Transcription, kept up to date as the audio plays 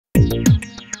Hello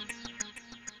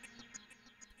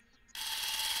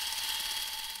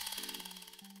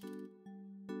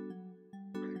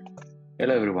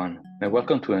everyone, and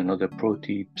welcome to another Pro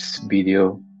Tips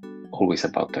video, always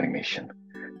about animation.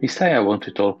 This time I want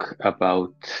to talk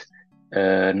about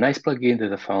a nice plugin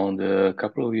that I found a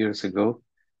couple of years ago.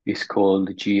 It's called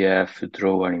GF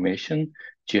Draw Animation.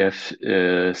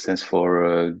 GF stands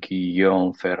for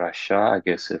Guillaume Ferrachat, I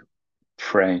guess a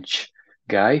French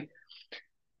guy,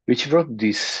 which wrote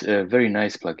this very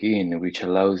nice plugin which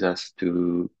allows us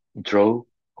to draw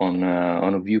on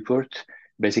a viewport.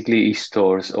 Basically, it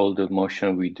stores all the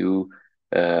motion we do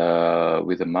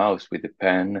with the mouse, with the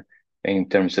pen, in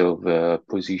terms of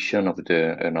position of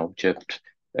an object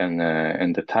and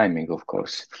the timing, of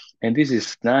course. And this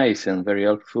is nice and very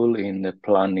helpful in the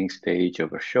planning stage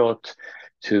of a shot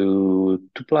to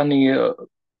planning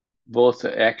both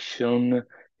action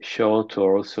shot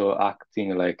or also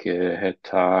acting like head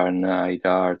turn, eye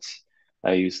darts.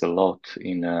 I use a lot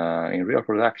in real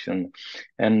production.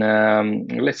 And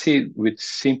let's see with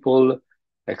simple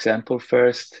example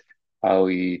first how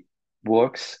it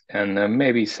works, and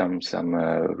maybe some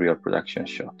real production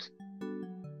shot.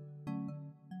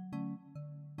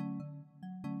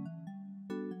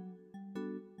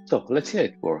 So let's see how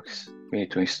it works. We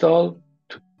need to install,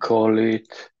 to call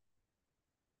it.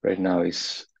 Right now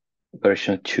is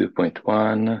version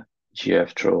 2.1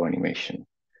 GF Draw Animation.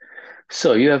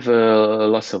 So you have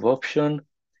lots of options.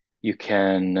 You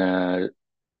can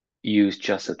use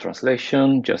just a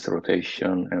translation, just a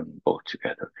rotation, and both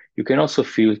together. You can also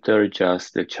filter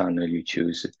just the channel you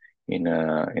choose in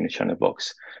a channel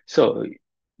box. So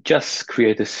just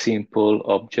create a simple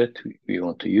object we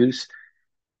want to use.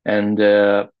 And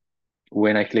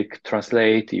when I click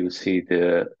translate, you see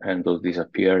the handle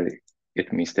disappear.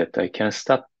 It means that I can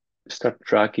start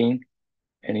dragging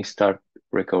and it start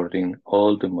recording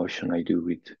all the motion I do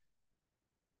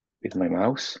with my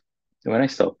mouse. And when I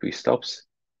stop, it stops.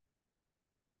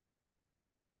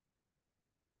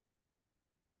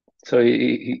 So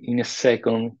in a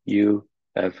second, you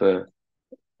have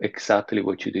exactly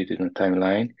what you did in the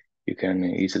timeline. You can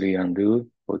easily undo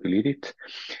or delete it.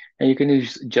 And you can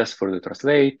use just for the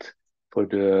translate, for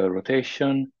the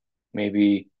rotation.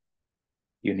 Maybe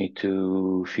you need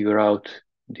to figure out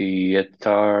the head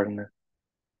turn.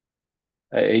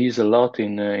 I use a lot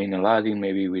in Aladdin,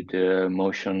 maybe with the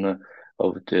motion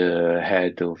of the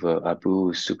head of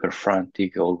Abu, super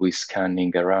frantic, always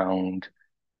scanning around.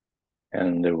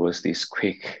 And there was this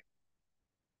quick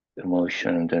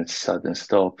motion and then sudden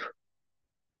stop.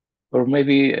 Or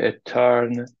maybe a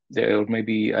turn, or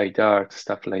maybe I dart,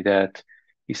 stuff like that.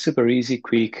 It's super easy,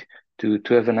 quick to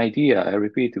have an idea. I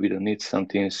repeat, we don't need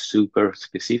something super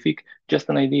specific, just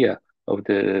an idea of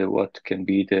the what can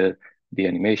be the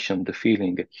animation, the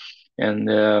feeling.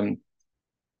 And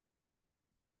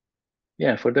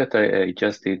yeah, for that I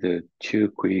just did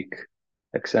two quick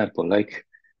example, like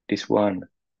this one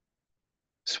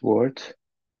sword,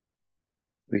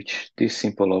 which this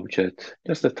simple object,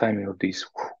 just the timing of this.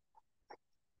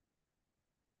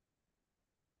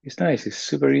 It's nice, it's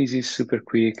super easy, super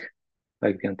quick,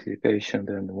 like the anticipation,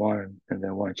 then one, and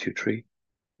then 1, 2, 3.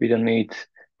 We don't need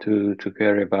to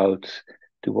care about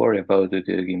to worry about the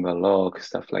gimbal lock,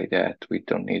 stuff like that. We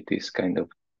don't need this kind of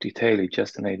detail. It's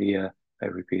just an idea, I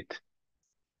repeat,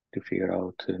 to figure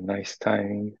out a nice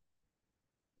timing.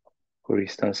 For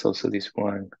instance, also this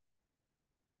one,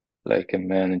 like a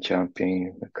man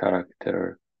jumping, a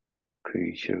character,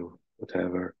 creature,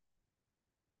 whatever,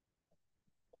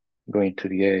 going to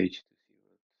the edge.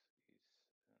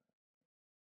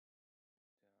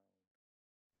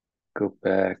 Go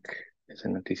back as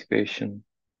an anticipation,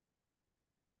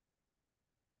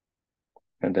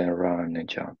 and then run and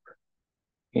jump.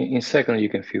 In second, you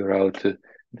can figure out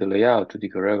the layout, the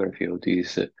choreography of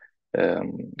this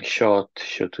shot,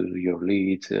 show to your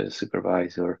lead,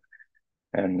 supervisor,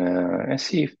 and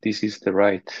see if this is the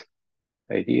right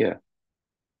idea.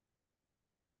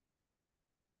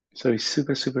 So it's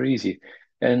super easy.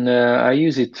 And I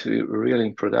use it really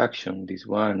in production, this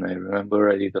one. I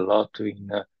remember I did a lot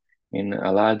in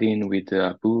Aladdin with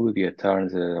Abu, the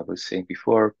turns that I was saying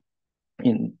before.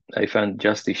 I found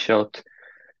just this shot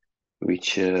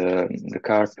which the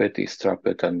carpet is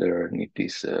trapped underneath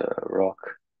this rock,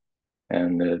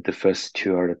 and the first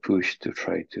two are the push to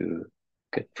try to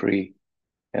get free,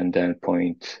 and then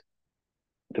point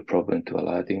the problem to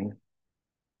Aladdin,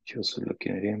 which also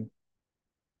looking at him.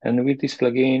 And with this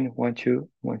plugin, once you,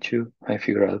 I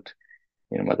figure out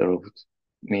in a matter of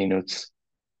minutes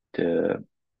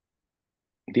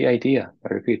the idea.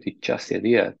 I repeat, it's just the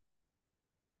idea.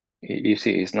 You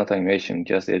see, it's not animation,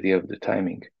 just the idea of the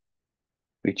timing.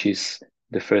 which is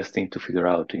the first thing to figure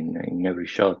out in every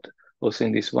shot. Also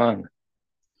in this one,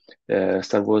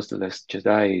 Star Wars The Last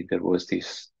Jedi, there was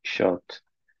this shot,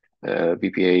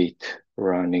 BB-8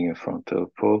 running in front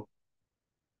of Poe,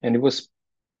 and it was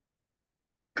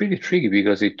pretty tricky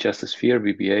because it's just a sphere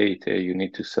BB-8. You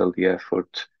need to sell the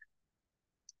effort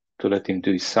to let him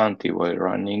do his Santi while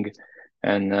running,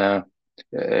 and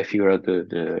figure out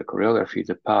the choreography,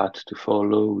 the path to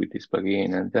follow with this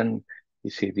plugin, and then you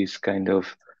see this kind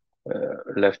of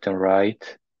left and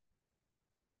right,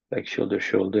 like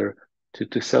shoulder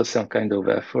to sell some kind of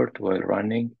effort while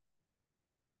running.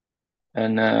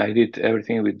 And I did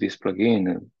everything with this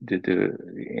plugin, did the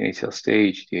initial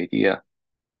stage, the idea,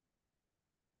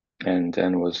 and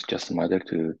then was just a matter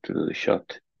to do the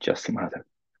shot, just a matter.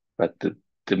 But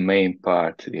the main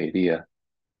part, the idea,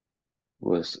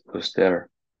 was there.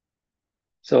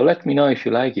 So let me know if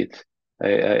you like it.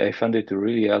 I found it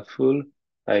really helpful.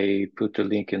 I put a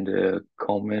link in the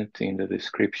comment in the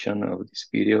description of this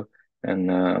video,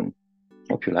 and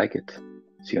hope you like it.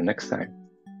 See you next time.